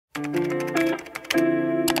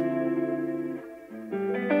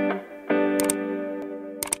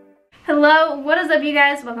Hello, what is up you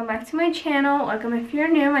guys? Welcome back to my channel. Welcome if you're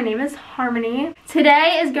new. My name is Harmony.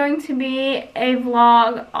 Today is going to be a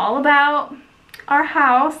vlog all about our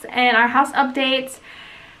house and our house updates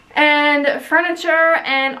and furniture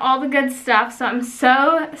and all the good stuff. So I'm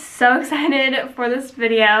so excited for this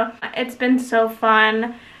video. It's been so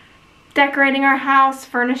fun decorating our house,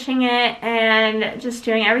 furnishing it, and just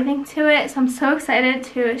doing everything to it. So I'm so excited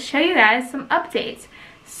to show you guys some updates.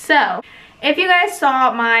 So if you guys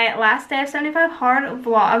saw my last day of 75 hard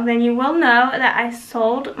vlog, then you will know that I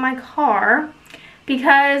sold my car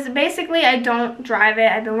because basically I don't drive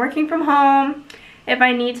it. I've been working from home. If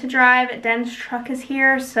I need to drive, Den's truck is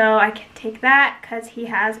here, so I can take that because he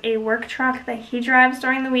has a work truck that he drives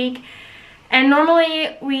during the week. And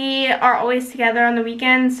normally we are always together on the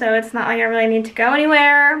weekends, so it's not like I really need to go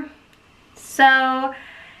anywhere. So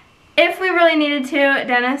if we really needed to,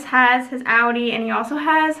 Dennis has his Audi and he also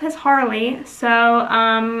has his Harley,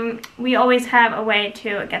 so we always have a way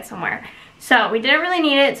to get somewhere. So we didn't really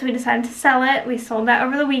need it, so we decided to sell it. We sold that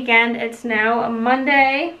over the weekend. It's now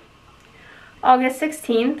Monday, August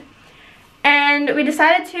 16th, and we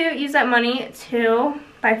decided to use that money to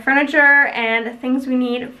buy furniture and things we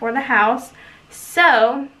need for the house.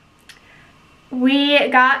 So we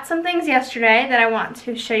got some things yesterday that I want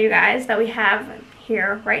to show you guys that we have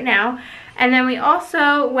here right now, and then we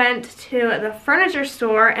also went to the furniture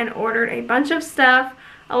store and ordered a bunch of stuff.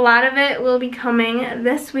 A lot of it will be coming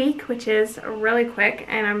this week, which is really quick,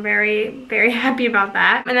 and I'm very happy about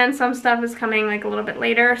that. And then some stuff is coming like a little bit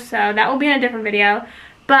later, so that will be in a different video,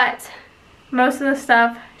 but most of the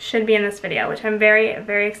stuff should be in this video, which I'm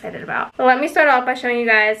very excited about. But let me start off by showing you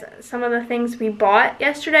guys some of the things we bought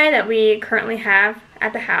yesterday that we currently have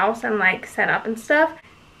at the house and like set up and stuff.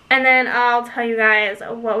 And then I'll tell you guys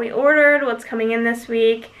what we ordered, what's coming in this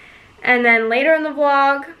week. And then later in the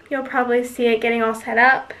vlog, you'll probably see it getting all set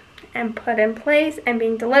up and put in place and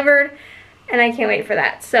being delivered. And I can't wait for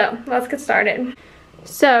that. So let's get started.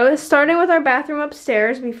 So starting with our bathroom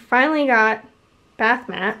upstairs, we finally got bath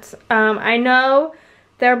mats. I know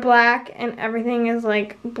they're black and everything is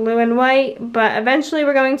like blue and white, but eventually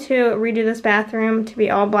we're going to redo this bathroom to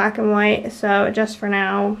be all black and white. So just for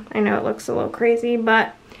now, I know it looks a little crazy,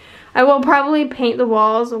 but I will probably paint the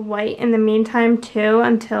walls white in the meantime too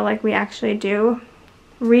until like we actually do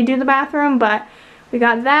redo the bathroom. But we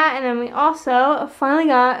got that, and then we also finally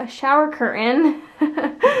got a shower curtain.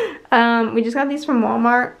 We just got these from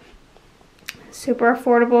Walmart. Super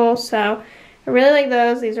affordable, so I really like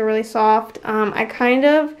those. These are really soft. I kind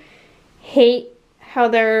of hate how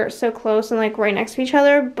they're so close and like right next to each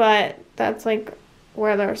other, but that's like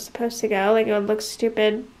where they're supposed to go. Like it would look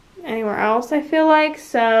stupid anywhere else, I feel like,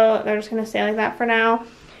 so they're just gonna stay like that for now.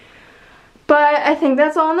 But I think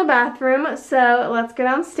that's all in the bathroom, so let's go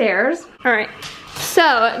downstairs. All right,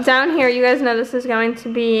 so down here, you guys know this is going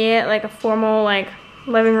to be like a formal like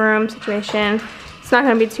living room situation. It's not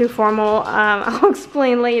gonna be too formal. I'll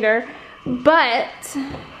explain later. But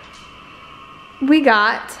we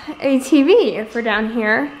got a TV for down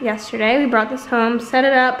here yesterday. We brought this home, set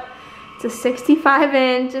it up. It's a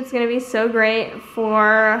 65-inch. It's gonna be so great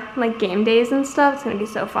for like game days and stuff. It's gonna be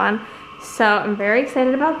so fun. So I'm very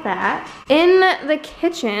excited about that. In the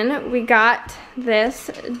kitchen, we got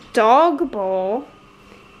this dog bowl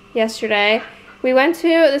yesterday. We went to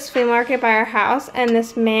this flea market by our house, and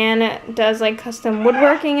this man does like custom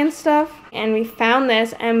woodworking and stuff. And we found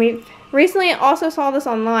this, and we recently also saw this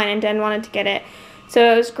online, and Den wanted to get it.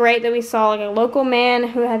 So it was great that we saw like a local man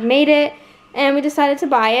who had made it, and we decided to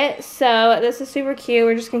buy it. So this is super cute.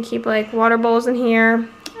 We're just gonna keep like water bowls in here.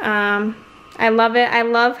 I love it. I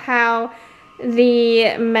love how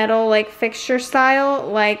the metal like fixture style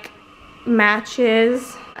like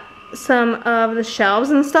matches some of the shelves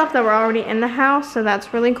and stuff that were already in the house, so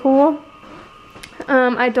that's really cool.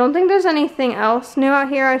 I don't think there's anything else new out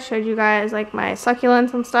here. I showed you guys like my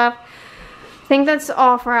succulents and stuff. I think that's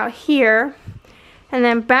all for out here. And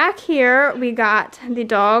then back here we got the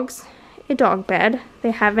dogs a dog bed.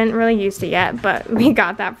 They haven't really used it yet, but we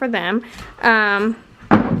got that for them.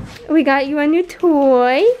 We got you a new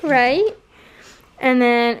toy, right? And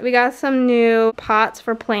then we got some new pots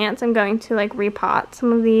for plants. I'm going to like repot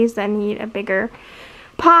some of these that need a bigger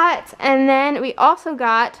pot. And then we also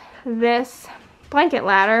got this blanket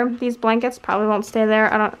ladder. These blankets probably won't stay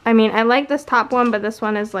there. I mean, I like this top one, but this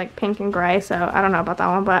one is like pink and gray, so I don't know about that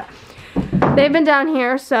one, but they've been down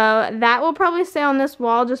here, so that will probably stay on this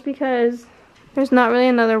wall just because there's not really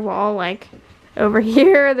another wall like over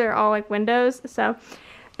here. They're all like windows, so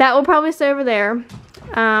that will probably stay over there.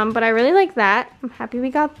 But I really like that. I'm happy we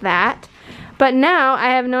got that. But now I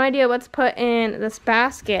have no idea what to put in this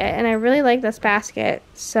basket, and I really like this basket.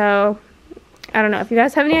 So I don't know. If you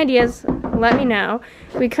guys have any ideas, let me know.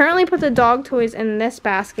 We currently put the dog toys in this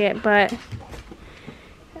basket, but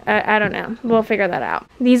I don't know. We'll figure that out.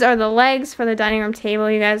 These are the legs for the dining room table.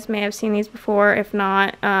 You guys may have seen these before. If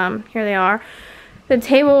not, here they are. The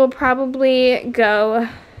table will probably go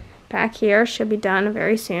back here. Should be done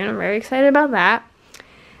very soon. I'm very excited about that.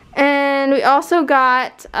 And we also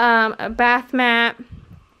got a bath mat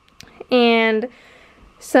and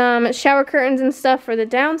some shower curtains and stuff for the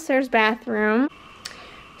downstairs bathroom.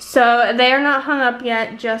 So they are not hung up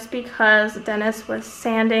yet just because Dennis was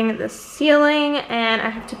sanding the ceiling and I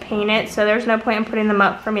have to paint it. So there's no point in putting them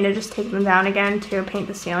up for me to just take them down again to paint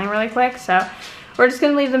the ceiling really quick. So we're just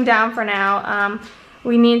going to leave them down for now.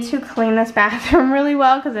 We need to clean this bathroom really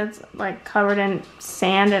well because it's like covered in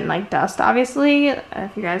sand and like dust, obviously.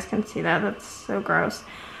 If you guys can see that, that's so gross.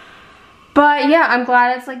 But yeah, I'm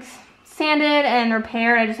glad it's like sanded and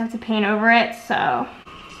repaired. I just have to paint over it, so.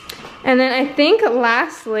 And then I think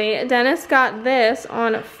lastly, Dennis got this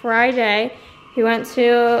on Friday. He went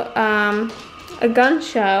to a gun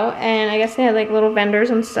show and I guess they had like little vendors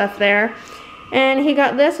and stuff there. And he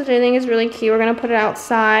got this, which I think is really cute. We're gonna put it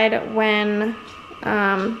outside when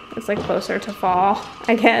it's like closer to fall,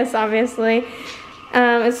 I guess, obviously.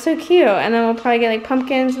 It's so cute. And then we'll probably get like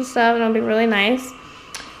pumpkins and stuff and it'll be really nice.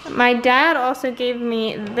 My dad also gave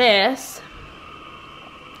me this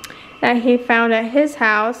that he found at his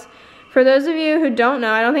house. For those of you who don't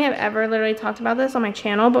know, I don't think I've ever literally talked about this on my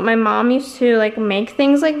channel, but my mom used to like make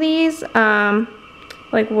things like these,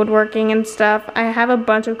 like woodworking and stuff. I have a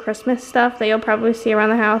bunch of Christmas stuff that you'll probably see around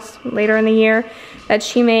the house later in the year that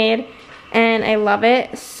she made. And I love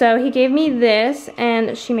it. So he gave me this,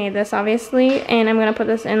 and she made this obviously, and I'm gonna put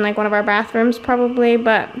this in like one of our bathrooms probably.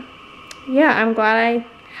 But yeah, I'm glad I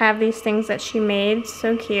have these things that she made.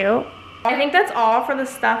 So cute. I think that's all for the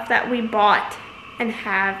stuff that we bought and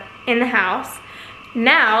have in the house.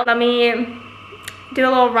 Now let me do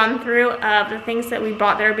a little run through of the things that we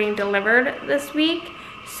bought that are being delivered this week.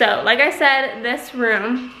 So like I said, this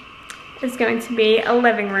room is going to be a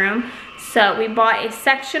living room. So we bought a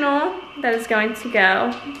sectional that is going to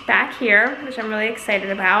go back here, which I'm really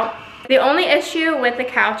excited about. The only issue with the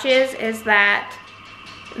couches is that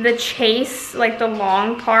the chase, like the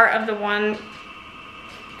long part of the one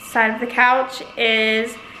side of the couch,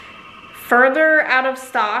 is further out of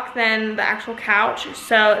stock than the actual couch.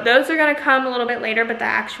 So those are gonna come a little bit later, but the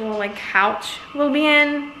actual like couch will be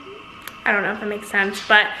in. I don't know if that makes sense,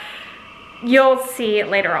 but you'll see it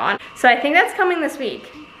later on. So I think that's coming this week.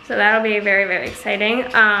 So that'll be very, very exciting.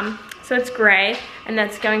 So it's gray, and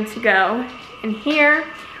that's going to go in here.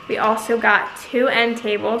 We also got 2 end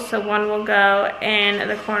tables. So one will go in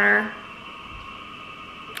the corner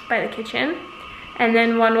by the kitchen. And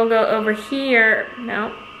then one will go over here,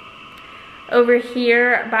 over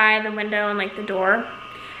here by the window and like the door.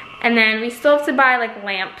 And then we still have to buy like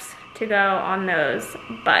lamps to go on those,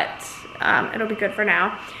 but it'll be good for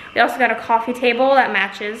now. We also got a coffee table that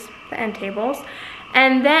matches the end tables.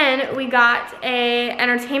 And then we got a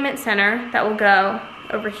entertainment center that will go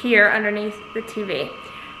over here underneath the TV.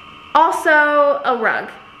 Also a rug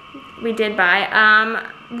we did buy.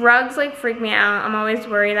 Rugs like freak me out. I'm always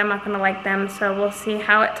worried I'm not gonna like them, so we'll see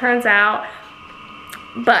how it turns out.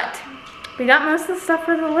 But we got most of the stuff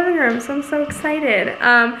for the living room, so I'm so excited.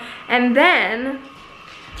 And then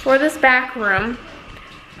for this back room,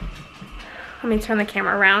 let me turn the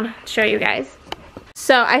camera around to show you guys.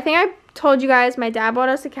 So I think I told you guys my dad bought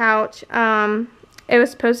us a couch. It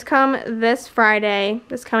was supposed to come this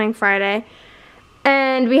coming Friday,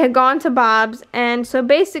 and we had gone to Bob's, and so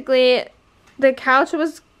basically the couch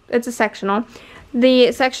was, it's a sectional.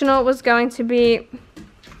 The sectional was going to be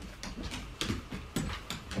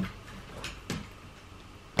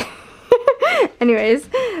anyways,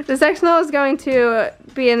 the sectional was going to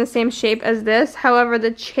be in the same shape as this. However,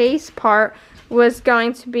 the chase part was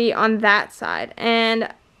going to be on that side,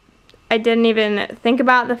 and I didn't even think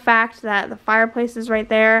about the fact that the fireplace is right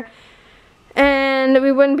there, and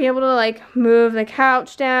we wouldn't be able to like move the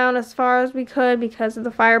couch down as far as we could because of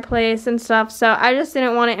the fireplace and stuff. So I just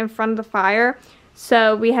didn't want it in front of the fire.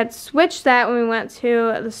 So we had switched that when we went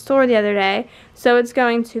to the store the other day. So it's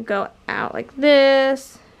going to go out like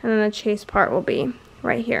this, and then the chase part will be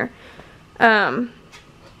right here.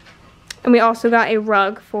 And we also got a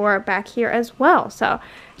rug for back here as well. So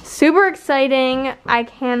super exciting. I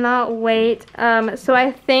cannot wait. So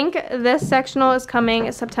I think this sectional is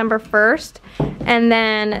coming September 1st. And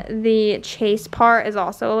then the chase part is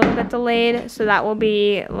also a little bit delayed, so that will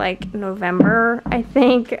be like November, I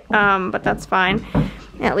think, but that's fine.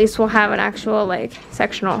 At least we'll have an actual like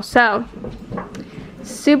sectional. So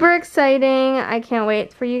super exciting. I can't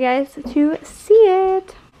wait for you guys to see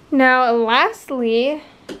it. Now lastly,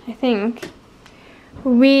 I think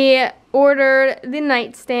we ordered the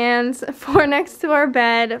nightstands for next to our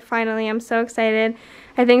bed. Finally, I'm so excited.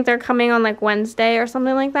 I think they're coming on like Wednesday or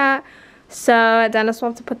something like that. So Dennis will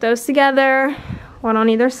have to put those together, one on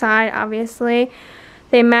either side, obviously.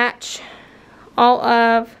 They match all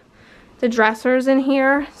of the dressers in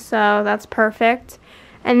here, so that's perfect.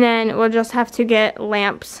 And then we'll just have to get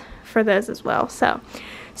lamps for those as well. So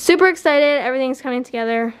super excited. Everything's coming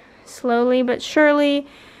together slowly but surely.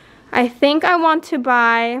 I think I want to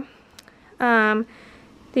buy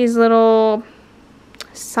these little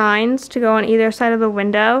signs to go on either side of the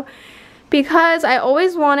window, because I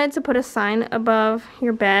always wanted to put a sign above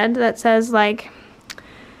your bed that says, like,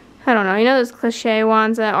 I don't know, you know those cliche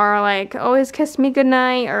ones that are like, always kiss me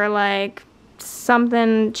goodnight, or like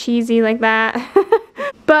something cheesy like that.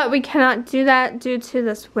 But we cannot do that due to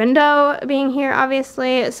this window being here,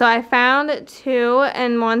 obviously. So I found two,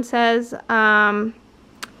 and one says,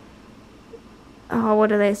 oh, what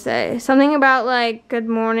do they say? Something about like, good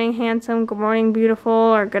morning, handsome, good morning, beautiful,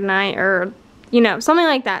 or good night, or, you know, something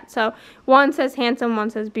like that. So one says handsome, one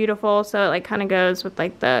says beautiful, so it like kind of goes with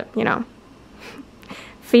like the, you know,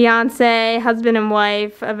 fiance, husband and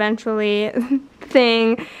wife, eventually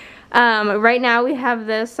thing. Right now we have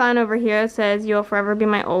this sign over here that says, you'll forever be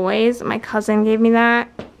my always. My cousin gave me that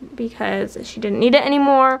because she didn't need it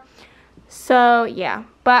anymore. So yeah,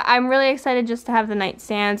 but I'm really excited just to have the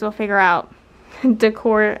nightstands. We'll figure out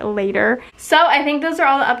decor later. So I think those are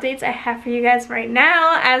all the updates I have for you guys right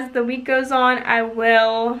now. As the week goes on, I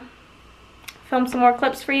will film some more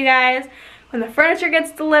clips for you guys when the furniture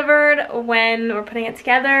gets delivered, when we're putting it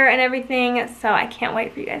together and everything. So I can't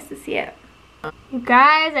wait for you guys to see it. You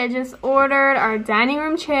guys, I just ordered our dining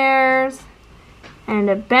room chairs and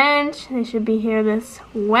a bench. They should be here this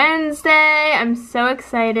Wednesday. I'm so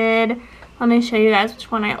excited. Let me show you guys which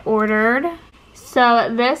one I ordered.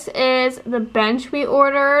 So this is the bench we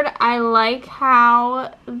ordered. I like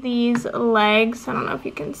how these legs, I don't know if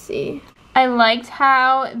you can see. I liked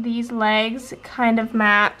how these legs kind of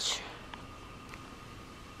match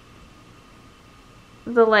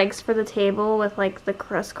the legs for the table with like the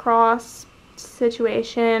crisscross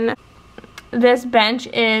situation. This bench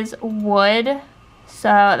is wood, so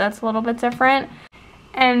that's a little bit different.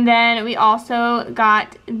 And then we also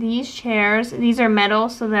got these chairs. These are metal,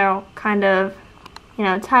 so they'll kind of, you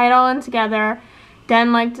know, tie it all in together.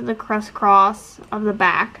 Den liked the crisscross of the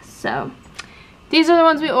back. So these are the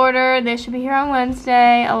ones we ordered. They should be here on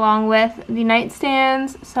Wednesday, along with the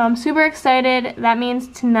nightstands. So I'm super excited. That means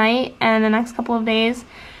tonight and the next couple of days,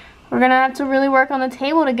 we're gonna have to really work on the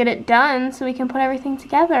table to get it done so we can put everything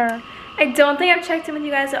together. I don't think I've checked in with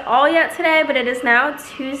you guys at all yet today, but it is now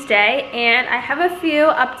Tuesday, and I have a few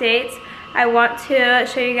updates I want to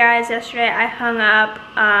show you guys. Yesterday I hung up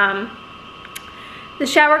the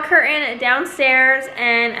shower curtain downstairs,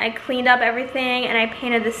 and I cleaned up everything, and I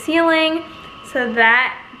painted the ceiling. So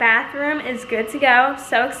that bathroom is good to go.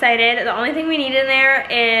 So excited. The only thing we need in there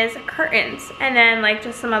is curtains, and then like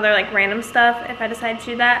just some other like random stuff if I decide to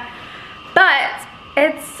do that. But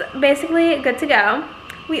it's basically good to go.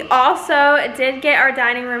 We also did get our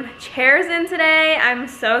dining room chairs in today. I'm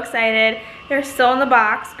so excited. They're still in the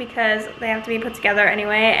box because they have to be put together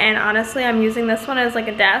anyway, and honestly I'm using this one as like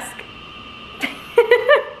a desk.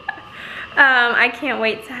 I can't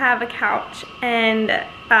wait to have a couch and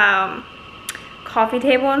coffee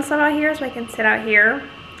table and stuff out here so I can sit out here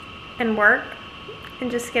and work and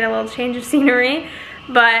just get a little change of scenery.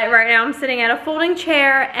 But right now I'm sitting at a folding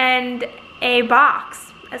chair and a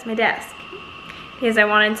box as my desk because I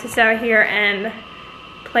wanted to sit out here and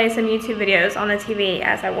play some YouTube videos on the TV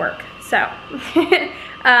as I work. So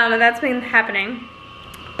that's been happening.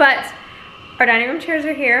 But our dining room chairs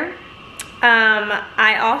are here.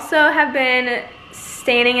 I also have been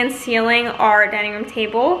staining and sealing our dining room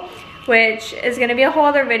table, which is going to be a whole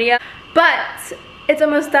other video, but it's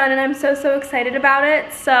almost done and I'm so excited about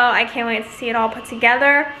it. So I can't wait to see it all put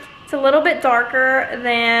together. It's a little bit darker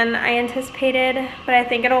than I anticipated, but I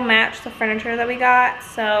think it'll match the furniture that we got.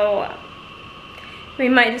 So we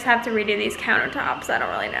might just have to redo these countertops. I don't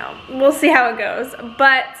really know. We'll see how it goes.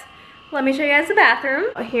 But let me show you guys the bathroom.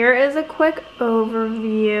 Here is a quick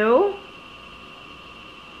overview.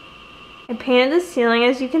 I painted the ceiling,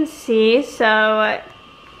 as you can see, so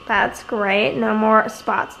that's great. No more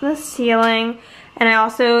spots in the ceiling. And I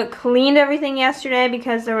also cleaned everything yesterday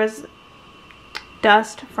because there was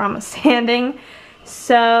dust from sanding.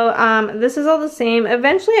 So this is all the same.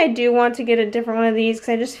 Eventually I do want to get a different one of these because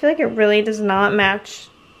I just feel like it really does not match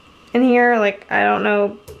in here. Like, I don't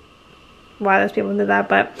know why those people did that,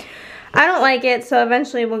 but I don't like it. So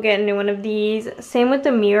eventually we'll get a new one of these. Same with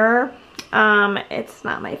the mirror. It's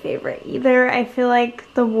not my favorite either. I feel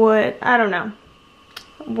like the wood, I don't know.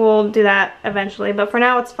 We'll do that eventually, but for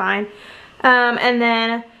now it's fine. And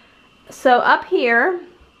then, so up here,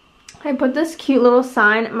 I put this cute little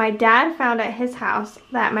sign my dad found at his house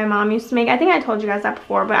that my mom used to make. I think I told you guys that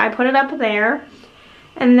before, but I put it up there.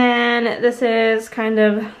 And then this is kind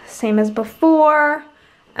of the same as before.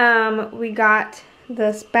 We got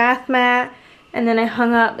this bath mat, and then I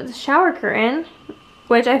hung up the shower curtain,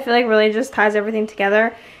 which I feel like really just ties everything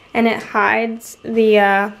together, and it hides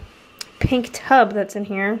the pink tub that's in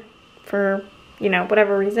here for, you know,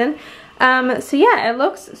 whatever reason. So yeah, it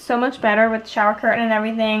looks so much better with the shower curtain and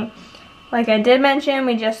everything. Like I did mention,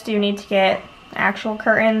 we just do need to get actual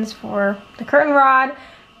curtains for the curtain rod.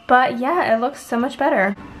 But yeah, it looks so much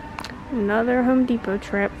better. Another Home Depot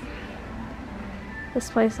trip. This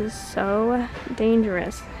place is so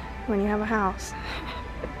dangerous when you have a house.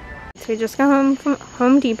 So we just got home from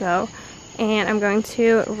Home Depot, and I'm going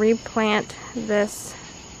to replant this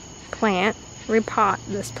plant, repot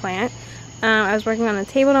this plant. I was working on the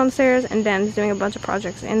table downstairs, and Dan's doing a bunch of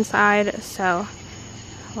projects inside, so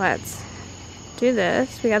let's do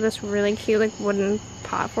this. We got this really cute like wooden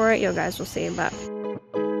pot for it. You guys will see, but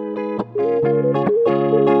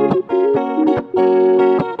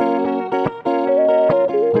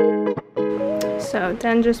so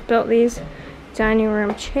Dan just built these dining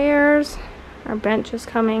room chairs. Our bench is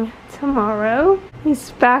coming tomorrow. He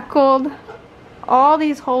spackled all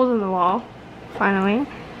these holes in the wall, finally,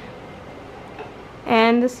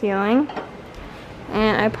 and the ceiling.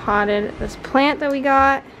 And I potted this plant that we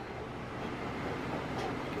got,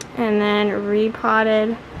 and then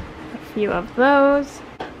repotted a few of those.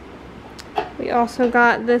 We also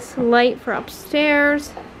got this light for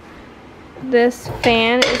upstairs. This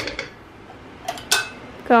fan is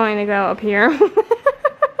going to go up here.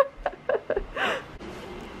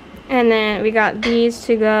 And then we got these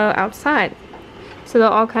to go outside. So they'll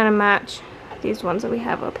all kind of match these ones that we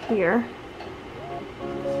have up here.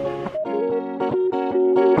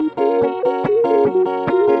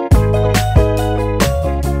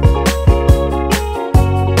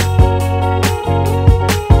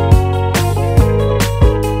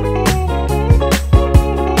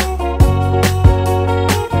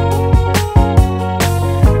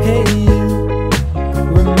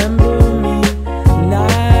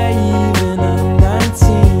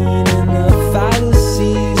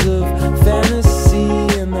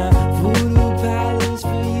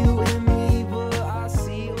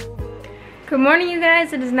 Good morning, you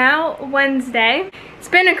guys. It is now Wednesday. It's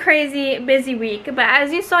been a crazy busy week, but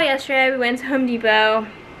as you saw yesterday, we went to Home Depot,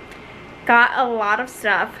 got a lot of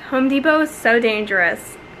stuff. Home Depot is so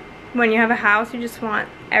dangerous. When you have a house, you just want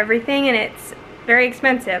everything, and it's very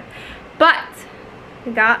expensive. But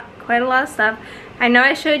we got quite a lot of stuff. I know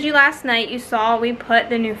I showed you last night, you saw we put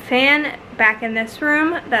the new fan back in this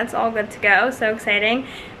room. That's all good to go, so exciting.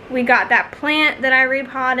 We got that plant that I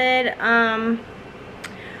repotted.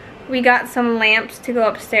 We got some lamps to go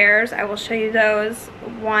upstairs. I will show you those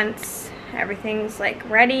once everything's like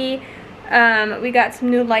ready. We got some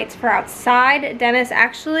new lights for outside. Dennis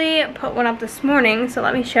actually put one up this morning, so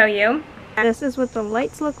let me show you. This is what the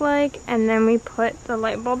lights look like, and then we put the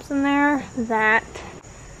light bulbs in there that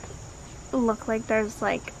look like there's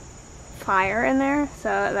like fire in there,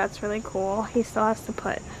 so that's really cool. He still has to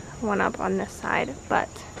put one up on this side, but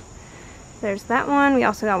there's that one. We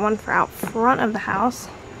also got one for out front of the house.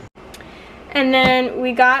 And then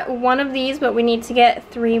we got one of these, but we need to get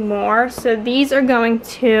 3 more. So these are going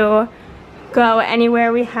to go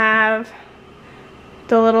anywhere we have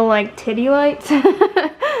the little like titty lights.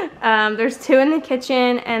 There's 2 in the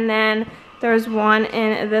kitchen, and then there's one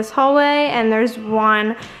in this hallway, and there's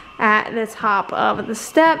one at the top of the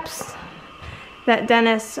steps that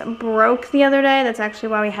Dennis broke the other day. That's actually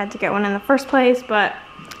why we had to get one in the first place. But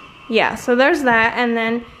yeah, so there's that. And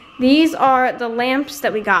then these are the lamps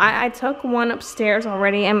that we got. I took one upstairs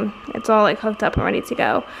already, and it's all like hooked up and ready to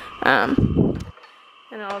go. And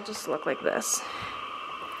it'll just look like this.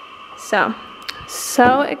 So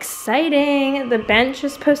exciting. The bench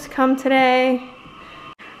is supposed to come today.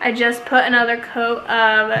 I just put another coat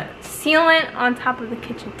of sealant on top of the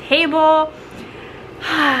kitchen table.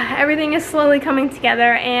 Everything is slowly coming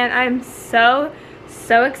together, and I'm so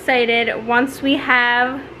excited. Once we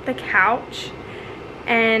have the couch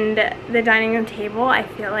and the dining room table, I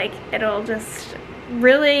feel like it'll just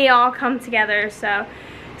really all come together. So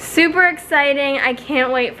super exciting. I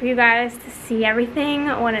can't wait for you guys to see everything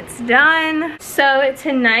when it's done. So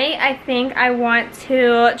tonight I think I want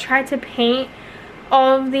to try to paint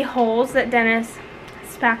all of the holes that Dennis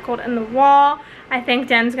spackled in the wall. I think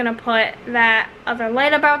Den's gonna put that other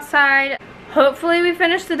light up outside. Hopefully we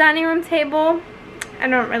finish the dining room table. I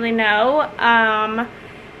don't really know.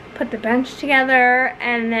 Put the bench together,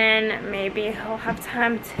 and then maybe he'll have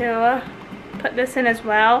time to put this in as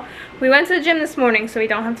well. We went to the gym this morning, so we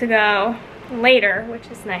don't have to go later, which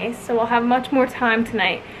is nice. So we'll have much more time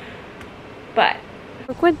tonight. But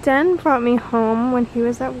look what Den brought me home when he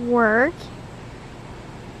was at work.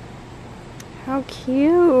 How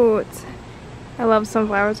cute. I love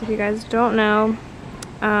sunflowers, if you guys don't know.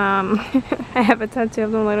 I have a tattoo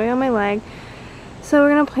of them literally on my leg. So we're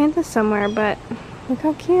gonna plant this somewhere, but look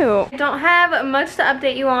how cute. I don't have much to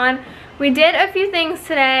update you on. We did a few things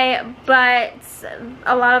today, but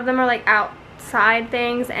a lot of them are like outside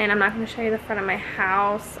things, and I'm not gonna show you the front of my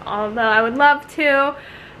house, although I would love to.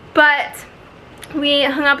 But we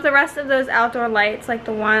hung up the rest of those outdoor lights, like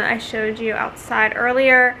the one I showed you outside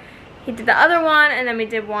earlier. He did the other one, and then we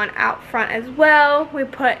did one out front as well. We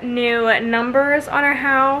put new numbers on our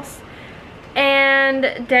house,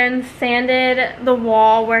 and then sanded the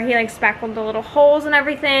wall where he like spackled the little holes and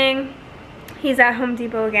everything. He's at Home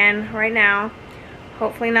Depot again right now,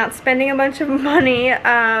 hopefully not spending a bunch of money,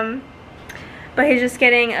 but he's just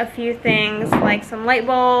getting a few things like some light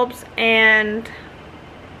bulbs and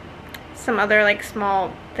some other like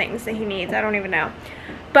small things that he needs. I don't even know.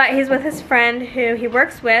 But he's with his friend who he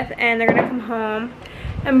works with, and they're gonna come home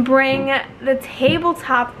and bring the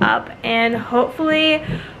tabletop up and hopefully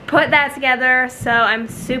put that together. So I'm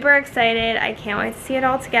super excited. I can't wait to see it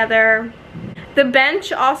all together. The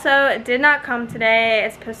bench also did not come today.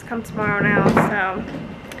 It's supposed to come tomorrow now, so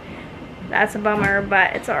that's a bummer,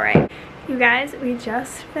 but it's all right. You guys, we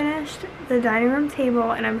just finished the dining room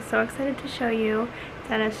table, and I'm so excited to show you.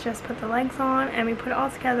 Dennis just put the legs on, and we put it all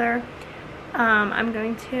together. I'm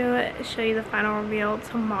going to show you the final reveal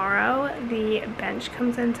tomorrow. The bench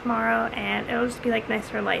comes in tomorrow, and it'll just be like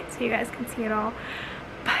nicer light so you guys can see it all.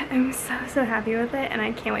 But I'm so happy with it, and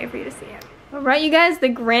I can't wait for you to see it. Alright you guys, the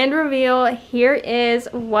grand reveal. Here is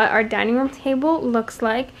what our dining room table looks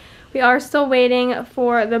like. We are still waiting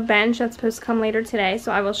for the bench that's supposed to come later today,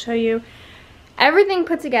 so I will show you everything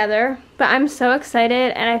put together. But I'm so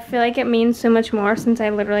excited, and I feel like it means so much more since I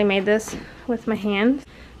literally made this with my hands.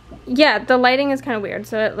 Yeah, the lighting is kind of weird,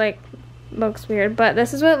 so it like looks weird, but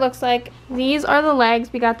this is what it looks like. These are the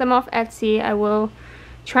legs. We got them off Etsy. I will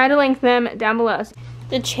try to link them down below.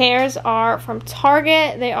 The chairs are from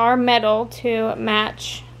Target. They are metal to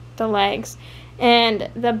match the legs, and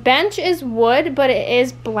the bench is wood, but it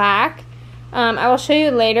is black. I will show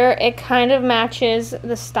you later. It kind of matches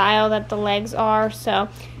the style that the legs are, so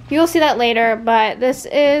you'll see that later. But this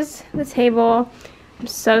is the table. I'm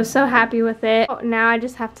so happy with it. Now I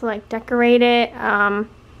just have to like decorate it.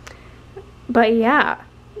 But yeah,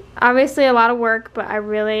 obviously a lot of work, but I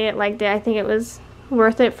really liked it. I think it was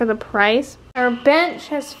worth it for the price. Our bench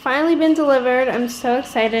has finally been delivered. I'm so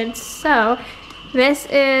excited. So this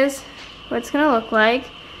is what it's gonna look like.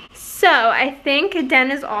 So I think Den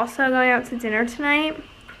is also going out to dinner tonight.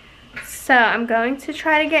 So I'm going to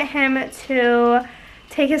try to get him to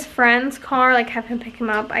take his friend's car, like have him pick him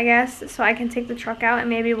up, I guess, so I can take the truck out, and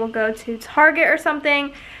maybe we'll go to Target or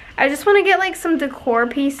something. I just want to get like some decor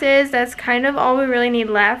pieces. That's kind of all we really need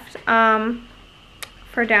left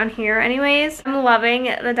for down here anyways. I'm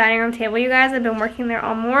loving the dining room table, you guys. I've been working there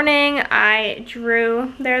all morning. I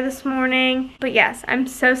drew there this morning. But yes, I'm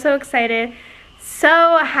so excited.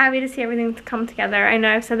 So happy to see everything come together. I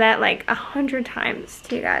know I've said that like 100 times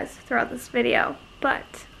to you guys throughout this video,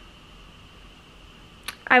 but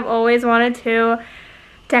I've always wanted to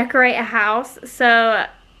decorate a house, so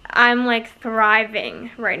I'm like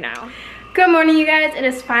thriving right now. Good morning, you guys. It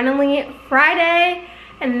is finally Friday,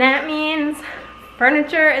 and that means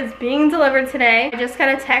furniture is being delivered today. I just got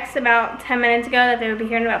a text about 10 minutes ago that they would be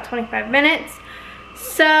here in about 25 minutes.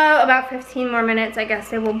 So about 15 more minutes, I guess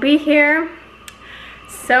they will be here.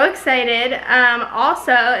 So excited.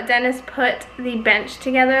 Also, Dennis put the bench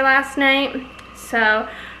together last night, so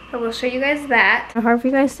I will show you guys that. Hard for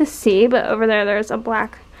you guys to see, but over there's a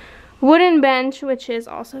black wooden bench, which is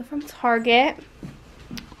also from Target.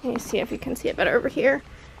 Let me see if you can see it better over here.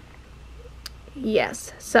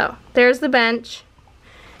 Yes, so there's the bench.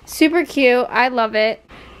 Super cute. I love it.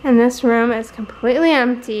 And this room is completely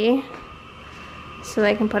empty, so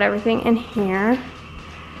they can put everything in here.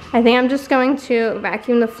 I think I'm just going to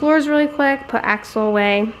vacuum the floors really quick, put Axel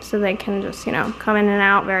away so they can just, you know, come in and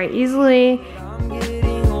out very easily.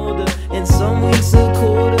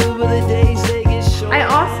 I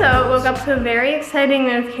also woke up to a very exciting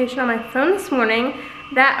notification on my phone this morning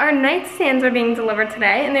that our nightstands are being delivered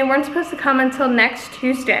today, and they weren't supposed to come until next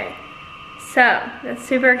Tuesday. So that's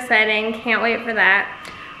super exciting, can't wait for that.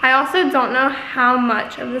 I also don't know how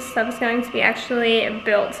much of this stuff is going to be actually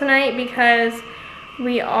built tonight because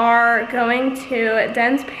we are going to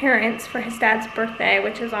Den's parents for his dad's birthday,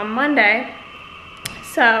 which is on Monday.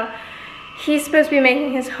 So he's supposed to be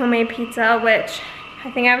making his homemade pizza, which I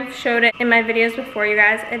think I've showed it in my videos before, you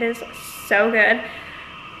guys. It is so good.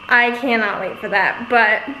 I cannot wait for that.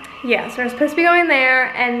 But yeah, so we're supposed to be going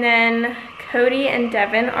there, and then Cody and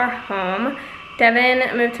Devin are home.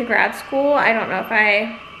 Devin moved to grad school. I don't know if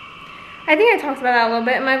I think I talked about that a little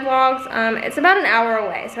bit in my vlogs. It's about an hour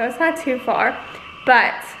away, so it's not too far.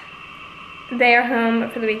 But they are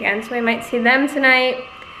home for the weekend, so we might see them tonight.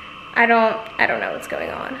 I don't know what's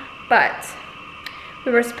going on. But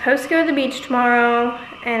we were supposed to go to the beach tomorrow,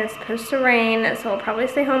 and it's supposed to rain, so we'll probably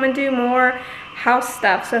stay home and do more house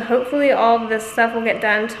stuff. So hopefully all of this stuff will get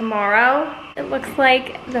done tomorrow. It looks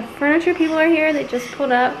like the furniture people are here. They just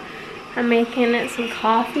pulled up. I'm making some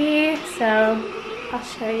coffee, so I'll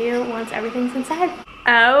show you once everything's inside.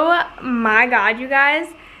 Oh my God, you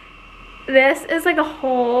guys. This is like a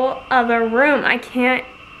whole other room. I can't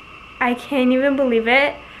even believe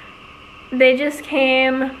it. They just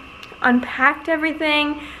came, unpacked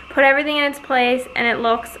everything, put everything in its place, and it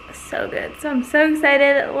looks so good. So I'm so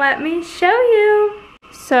excited. Let me show you.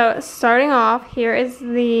 So starting off, here is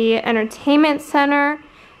the entertainment center.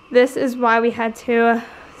 This is why we had to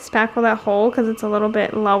spackle that hole, because it's a little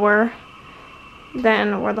bit lower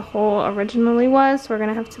than where the hole originally was. So we're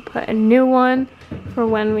gonna have to put a new one for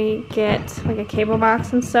when we get like a cable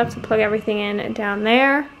box and stuff to plug everything in down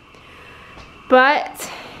there.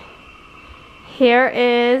 But here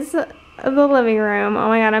is the living room. Oh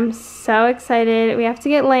my God, I'm so excited. We have to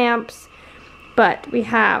get lamps, but we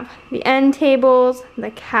have the end tables,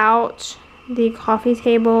 the couch, the coffee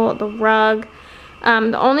table, the rug.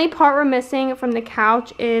 The only part we're missing from the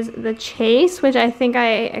couch is the chase, which I think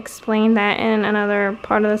I explained that in another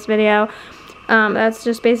part of this video. That's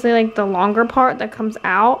just basically like the longer part that comes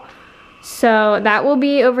out. So that will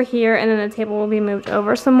be over here, and then the table will be moved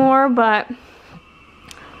over some more, but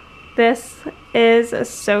this is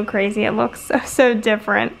so crazy. It looks so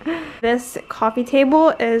different. This coffee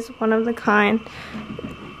table is one of the kind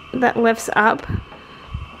that lifts up.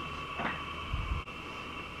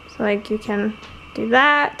 So like you can do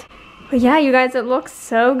that. But yeah, you guys, it looks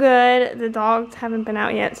so good. The dogs haven't been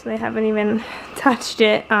out yet, so they haven't even touched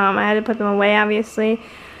it. I had to put them away, obviously,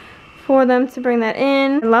 for them to bring that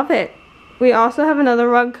in. I love it. We also have another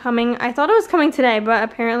rug coming. I thought it was coming today, but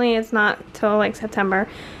apparently it's not till like September.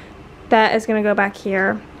 That is gonna go back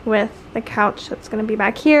here with the couch that's gonna be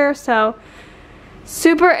back here. So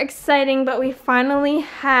super exciting, but we finally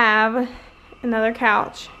have another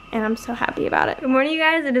couch, and I'm so happy about it. Good morning, you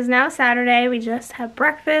guys. It is now Saturday. We just had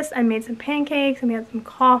breakfast. I made some pancakes and we had some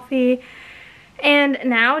coffee. And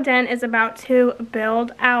now Den is about to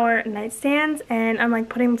build our nightstands, and I'm like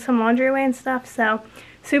putting some laundry away and stuff. So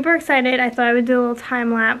super excited. I thought I would do a little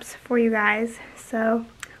time lapse for you guys. So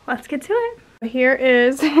let's get to it. Here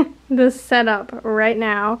is the setup right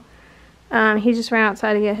now. He just ran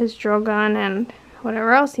outside to get his drill gun and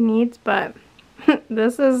whatever else he needs, but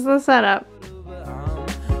this is the setup.